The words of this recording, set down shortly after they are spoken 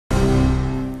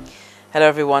Hello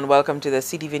everyone, welcome to the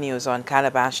CTV News on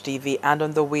Calabash TV and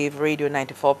on the Wave Radio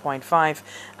 94.5.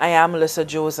 I am Melissa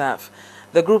Joseph.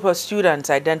 The group of students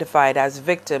identified as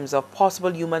victims of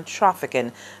possible human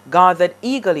trafficking gathered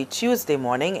eagerly Tuesday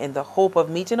morning in the hope of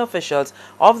meeting officials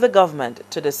of the government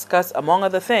to discuss, among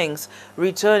other things,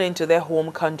 returning to their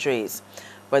home countries.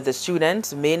 But the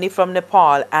students, mainly from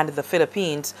Nepal and the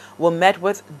Philippines, were met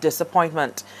with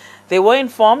disappointment. They were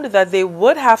informed that they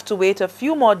would have to wait a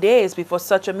few more days before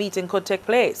such a meeting could take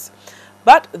place.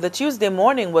 But the Tuesday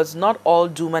morning was not all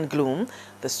doom and gloom.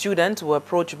 The students were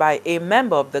approached by a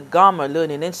member of the Gov't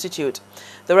Learning Institute.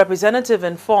 The representative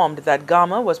informed that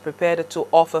Gov't was prepared to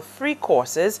offer free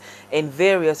courses in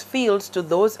various fields to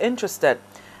those interested.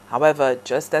 However,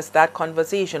 just as that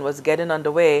conversation was getting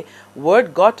underway,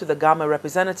 word got to the Gov't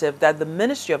representative that the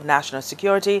Ministry of National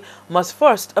Security must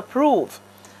first approve.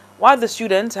 While the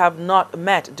students have not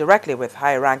met directly with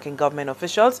high-ranking government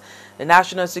officials, the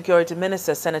National Security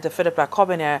Minister, Senator Philip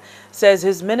Gov't, says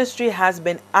his ministry has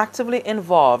been actively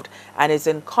involved and is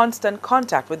in constant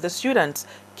contact with the students,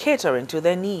 catering to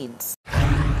their needs.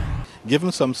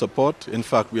 Given some support, in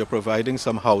fact, we are providing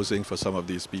some housing for some of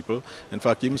these people. In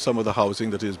fact, even some of the housing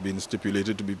that has been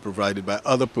stipulated to be provided by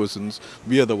other persons,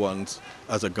 we are the ones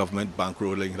as a government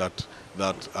bankrolling that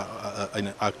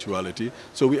in actuality.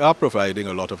 So we are providing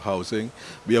a lot of housing.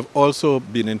 We have also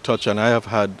been in touch, and I have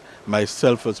had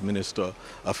myself as minister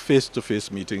a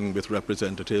face-to-face meeting with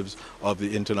representatives of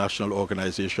the International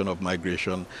Organization of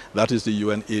Migration. That is the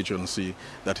UN agency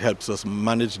that helps us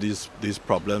manage these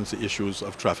problems, the issues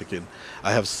of trafficking.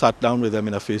 I have sat down with them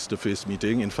in a face-to-face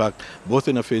meeting, in fact, both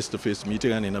in a face-to-face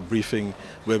meeting and in a briefing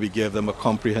where we gave them a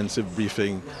comprehensive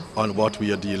briefing on what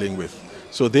we are dealing with.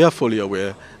 So they are fully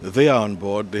aware, they are on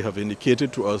board, they have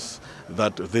indicated to us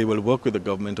that they will work with the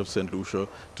government of St. Lucia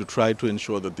to try to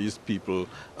ensure that these people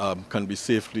can be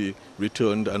safely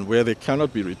returned, and where they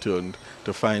cannot be returned,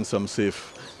 to find some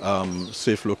safe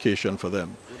location for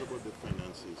them. What about the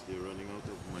finances? They're running out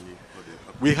of money for their...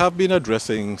 We have been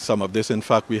addressing some of this. In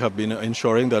fact, we have been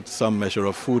ensuring that some measure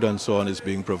of food and so on is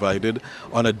being provided.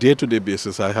 On a day-to-day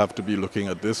basis, I have to be looking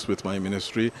at this with my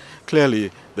ministry.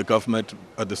 Clearly, the government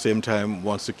at the same time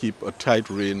wants to keep a tight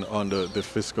rein on the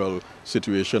fiscal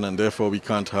situation, and therefore we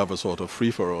can't have a sort of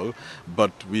free-for-all.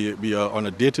 But we are on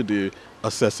a day-to-day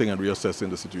assessing and reassessing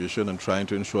the situation and trying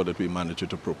to ensure that we manage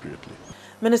it appropriately.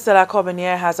 Minister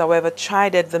Gov't has, however,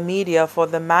 chided the media for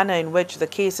the manner in which the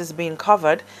case is being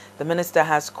covered. The minister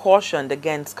has cautioned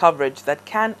against coverage that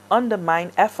can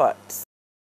undermine efforts.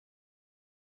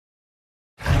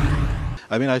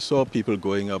 I mean, I saw people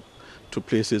going up to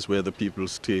places where the people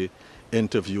stay,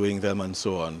 interviewing them and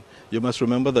so on. You must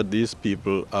remember that these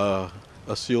people are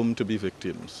assumed to be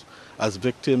victims. As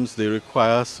victims, they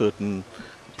require certain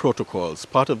protocols.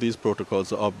 Part of these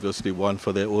protocols are obviously one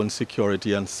for their own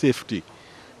security and safety.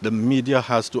 The media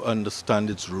has to understand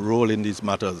its role in these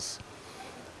matters.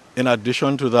 In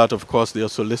addition to that, of course, they are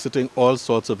soliciting all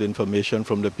sorts of information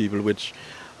from the people, which,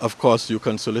 of course, you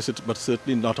can solicit, but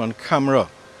certainly not on camera.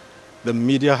 The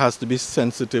media has to be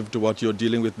sensitive to what you're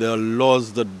dealing with. There are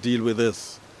laws that deal with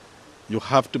this. You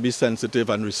have to be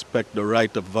sensitive and respect the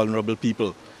right of vulnerable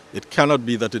people. It cannot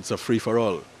be that it's a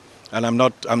free-for-all. And I'm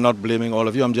not blaming all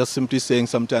of you. I'm just simply saying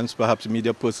sometimes perhaps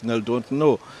media personnel don't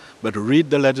know. But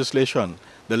read the legislation.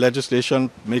 The legislation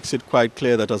makes it quite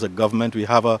clear that as a government we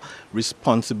have a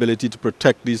responsibility to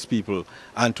protect these people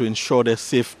and to ensure their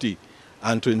safety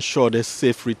and to ensure their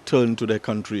safe return to their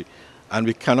country. And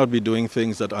we cannot be doing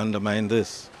things that undermine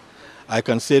this. I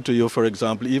can say to you, for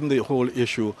example, even the whole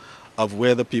issue of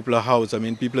where the people are housed. I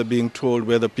mean, people are being told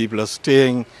where the people are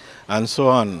staying and so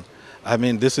on. I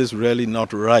mean, this is really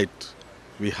not right.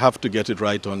 We have to get it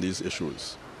right on these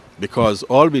issues, because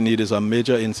all we need is a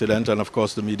major incident, and of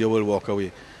course the media will walk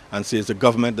away and say it's the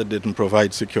government that didn't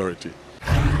provide security.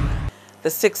 The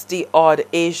 60-odd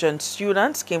Asian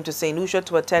students came to St. Lucia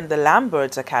to attend the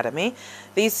Lambirds Academy.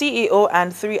 The CEO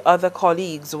and 3 other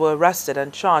colleagues were arrested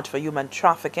and charged for human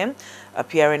trafficking.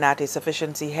 Appearing at a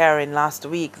sufficiency hearing last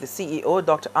week, the CEO,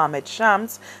 Dr. Ahmed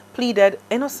Shams, pleaded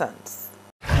innocence.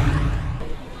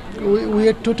 We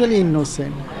are totally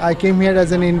innocent. I came here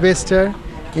as an investor.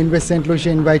 Invest St. Lucia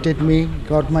invited me,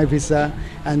 got my visa,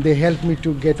 and they helped me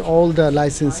to get all the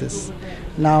licenses.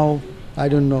 Now, I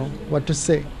don't know what to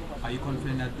say. Are you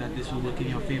confident that this will work in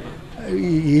your favor?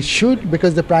 It should,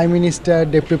 because the Prime Minister,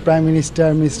 Deputy Prime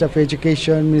Minister, Minister of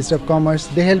Education, Minister of Commerce,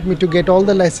 they helped me to get all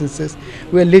the licenses.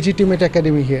 We are legitimate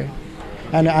academy here.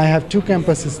 And I have 2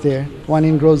 campuses there, one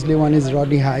in Grosley, one is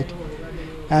Rodney Height.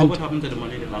 And what happened to the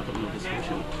money in the lack of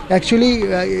notification? Actually,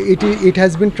 it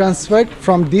has been transferred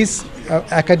from this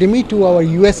academy to our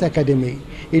US academy.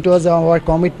 It was our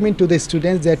commitment to the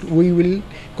students that we will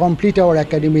complete our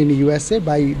academy in USA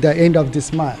by the end of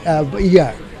this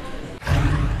year.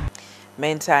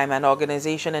 Meantime, an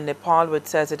organization in Nepal which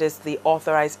says it is the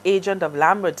authorized agent of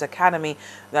Lambirds Academy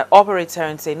that operates here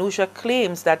in St. Lucia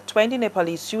claims that 20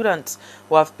 Nepalese students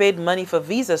who have paid money for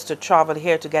visas to travel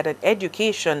here to get an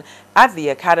education at the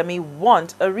academy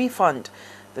want a refund.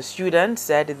 The students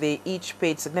said they each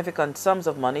paid significant sums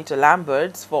of money to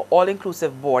Lambirds for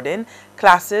all-inclusive boarding,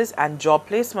 classes and job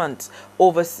placement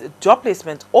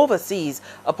overseas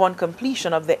upon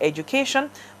completion of their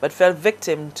education, but fell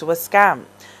victim to a scam.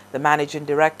 The managing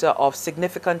director of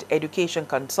Significant Education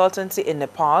Consultancy in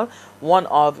Nepal, one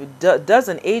of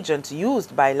dozen agents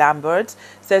used by Lambirds,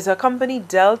 says her company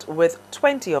dealt with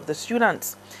 20 of the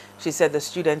students. She said the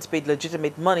students paid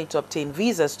legitimate money to obtain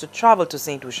visas to travel to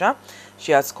St. Lucia.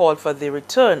 She has called for the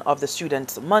return of the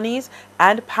students' monies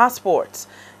and passports.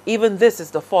 Even this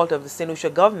is the fault of the St. Lucia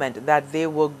government that they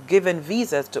were given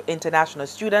visas to international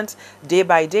students day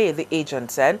by day, the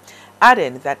agent said,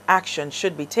 adding that action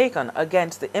should be taken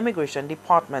against the Immigration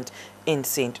Department in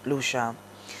St. Lucia.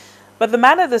 But the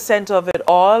man at the center of it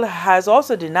all has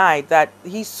also denied that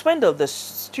he swindled the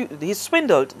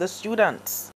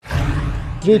students.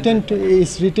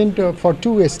 It's written for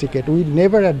two-way ticket. We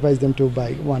never advise them to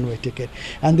buy one-way ticket.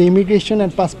 And the Immigration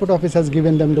and Passport Office has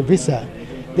given them the visa.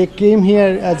 They came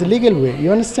here as a legal way.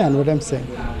 You understand what I'm saying?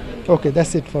 Okay,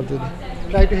 that's it for today.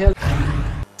 Try to help.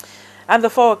 And the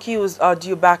four accused are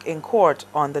due back in court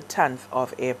on the 10th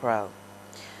of April.